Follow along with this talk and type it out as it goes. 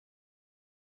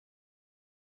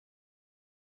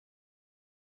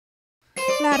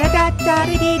La da da da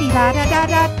dee dee dee la da da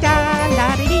da da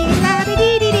la dee dee la dee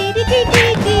dee dee dee dee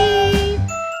dee dee.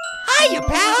 Hiya,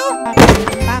 pal!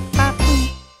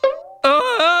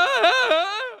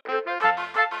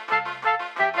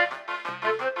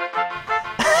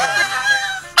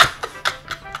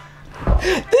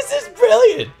 This is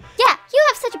brilliant! Yeah, you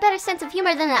have such a better sense of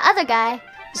humor than the other guy.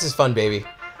 This is fun, baby.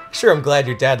 Sure, I'm glad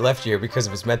your dad left you here because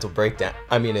of his mental breakdown.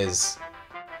 I mean, his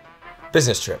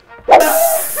business trip.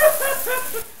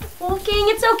 Wolfgang,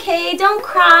 it's okay. Don't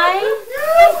cry.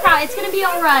 Don't cry. It's gonna be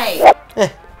alright.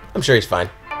 I'm sure he's fine.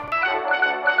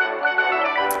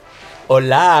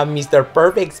 Hola, Mr.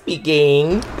 Perfect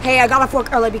speaking. Hey, I got off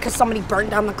work early because somebody burned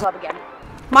down the club again.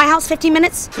 My house, 15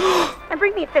 minutes. And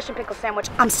bring me a fish and pickle sandwich.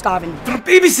 I'm starving. I'm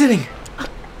babysitting.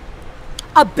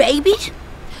 A baby?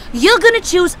 You're gonna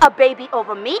choose a baby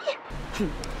over me?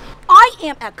 I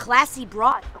am a classy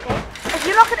broad, okay? If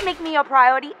you're not gonna make me your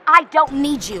priority, I don't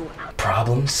need you.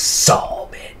 Problem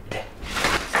solved.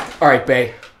 All right,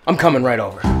 bae. I'm coming right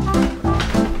over.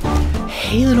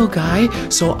 Hey, little guy.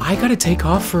 So I gotta take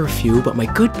off for a few, but my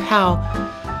good pal,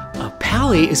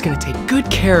 Pally, is gonna take good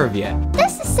care of you.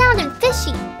 This is sounding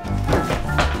fishy.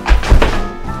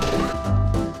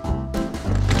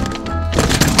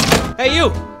 Hey,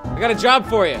 you! I got a job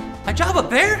for you. A job up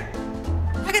there?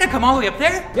 I gotta come all the way up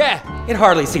there? Yeah. It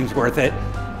hardly seems worth it.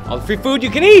 All the free food you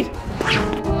can eat.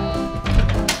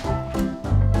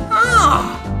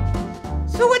 Ah!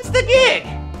 So what's the gig?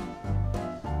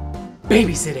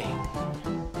 Babysitting.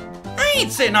 I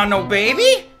ain't sitting on no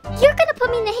baby! You're gonna put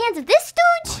me in the hands of this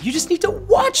stooge? You just need to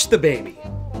watch the baby.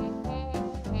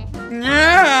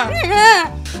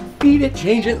 Yeah. Feed it,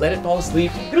 change it, let it fall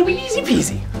asleep. It'll be easy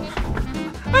peasy.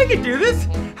 I can do this!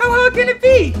 How hard can it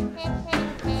be?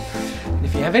 And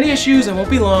if you have any issues, I won't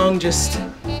be long, just...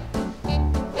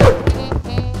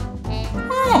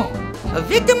 Oh, a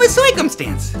victim of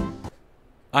circumstance.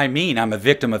 I mean, I'm a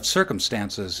victim of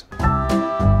circumstances.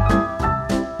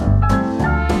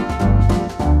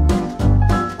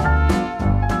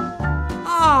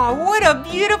 Oh, what a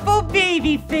beautiful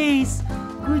baby face!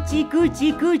 Gucci,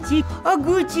 Gucci, Gucci, oh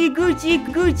Gucci, Gucci,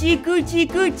 Gucci, Gucci,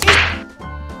 Gucci.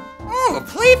 Oh,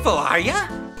 playful, are ya?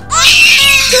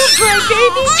 Don't cry,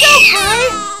 baby, don't cry!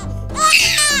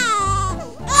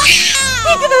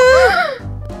 Peekaboo!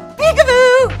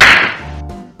 Peekaboo!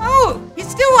 Oh, you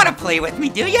still want to play with me,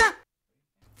 do ya?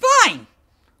 Fine!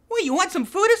 Well, you want some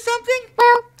food or something?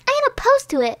 Well, I ain't opposed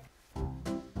to it.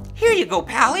 Here you go,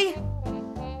 Pally.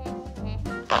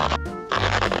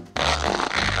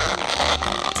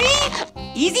 See?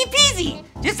 Easy peasy,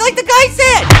 just like the guy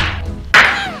said.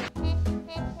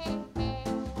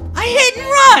 I hit and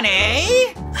run,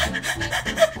 eh?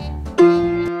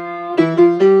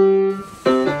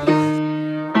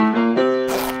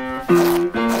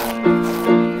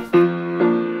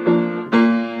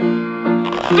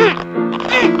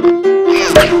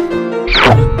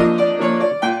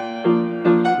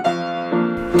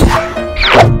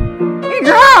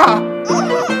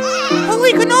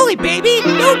 Holy cannoli, baby!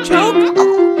 Don't choke!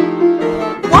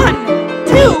 1,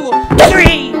 2,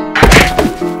 3!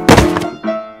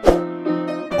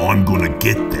 I'm gonna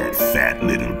get that fat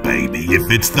little baby if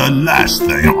it's the last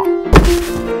thing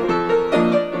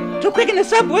Too quick in the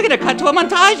sub, we're gonna cut to a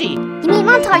montage. You mean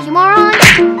montage, you moron?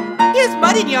 Here's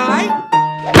mud in your eye.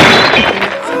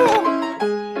 Oh.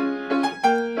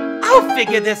 I'll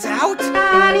figure this out.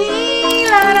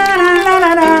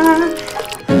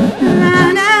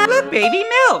 Look, baby,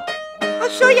 milk. I'll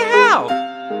show you how.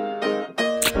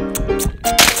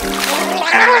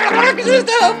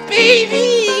 Oh,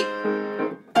 baby.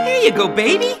 Here you go,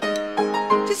 baby.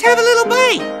 Just have a little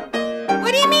bite.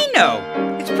 What do you mean, no?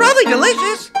 It's probably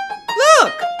delicious.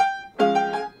 Look.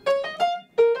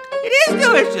 It is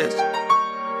delicious.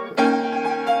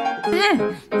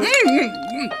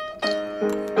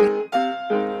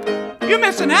 You're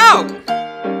missing out.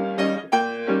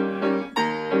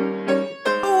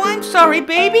 Oh, I'm sorry,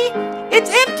 baby. It's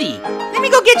empty. Let me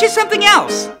go get you something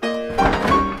else.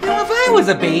 Now, if I was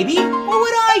a baby, what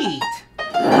would I eat?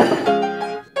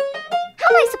 How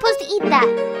am I supposed to eat that?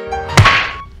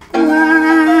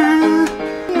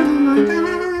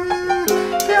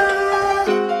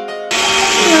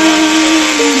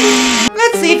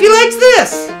 Let's see if he likes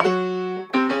this.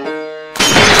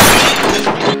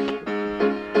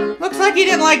 Looks like he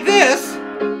didn't like this.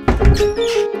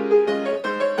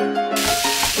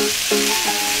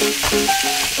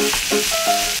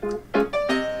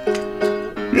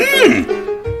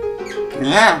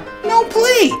 No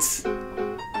plates.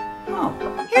 Oh,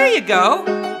 here you go.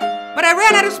 But I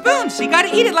ran out of spoons, so you gotta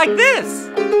eat it like this.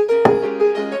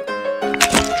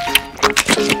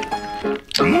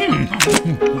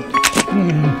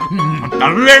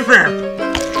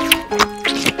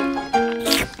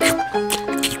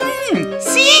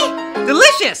 See?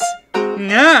 Delicious.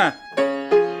 Yeah.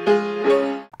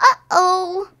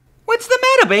 Uh-oh. What's the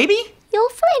matter, baby? You'll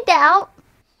find out.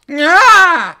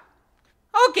 Ah!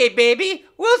 Okay, baby,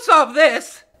 we'll solve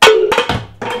this.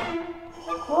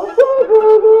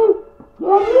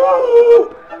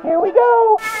 Here we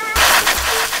go.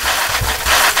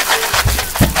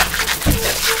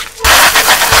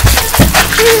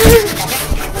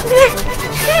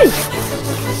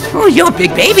 Oh, you're a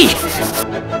big baby.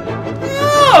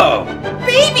 Oh,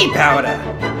 baby powder.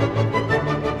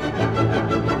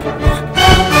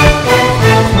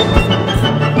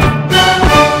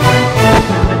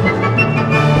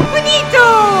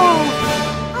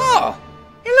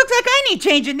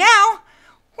 Changing now.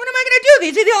 What am I gonna do?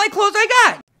 These are the only clothes I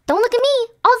got. Don't look at me.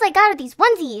 All I got are these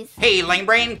onesies. Hey, lame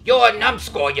brain, you're a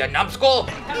numbskull, you numbskull.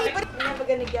 You're never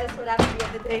gonna guess what happened the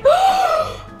other day.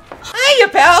 Hiya,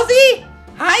 palsy.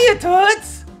 Hiya,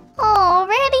 toots.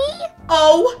 Already?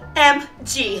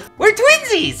 OMG. We're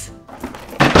twinsies.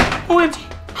 OMG.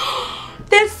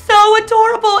 They're so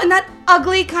adorable in that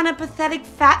ugly, kind of pathetic,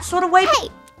 fat sort of way. Hey,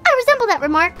 I resemble that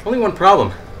remark. Only one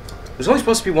problem. There's only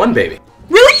supposed to be one baby.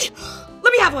 Really?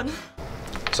 Let me have one.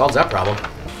 Solves that problem.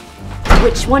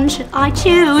 Which one should I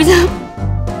choose?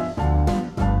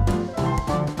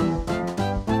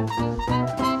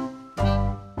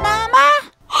 Mama?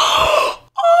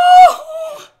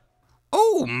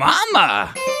 Oh,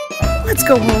 Mama. Let's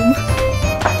go home.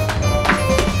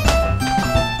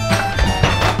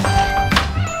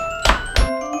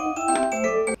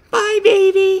 Bye,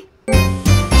 baby.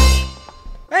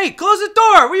 Hey, close the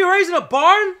door! Were you raising a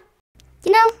barn?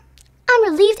 You know,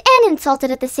 I'm relieved and insulted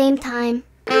at the same time.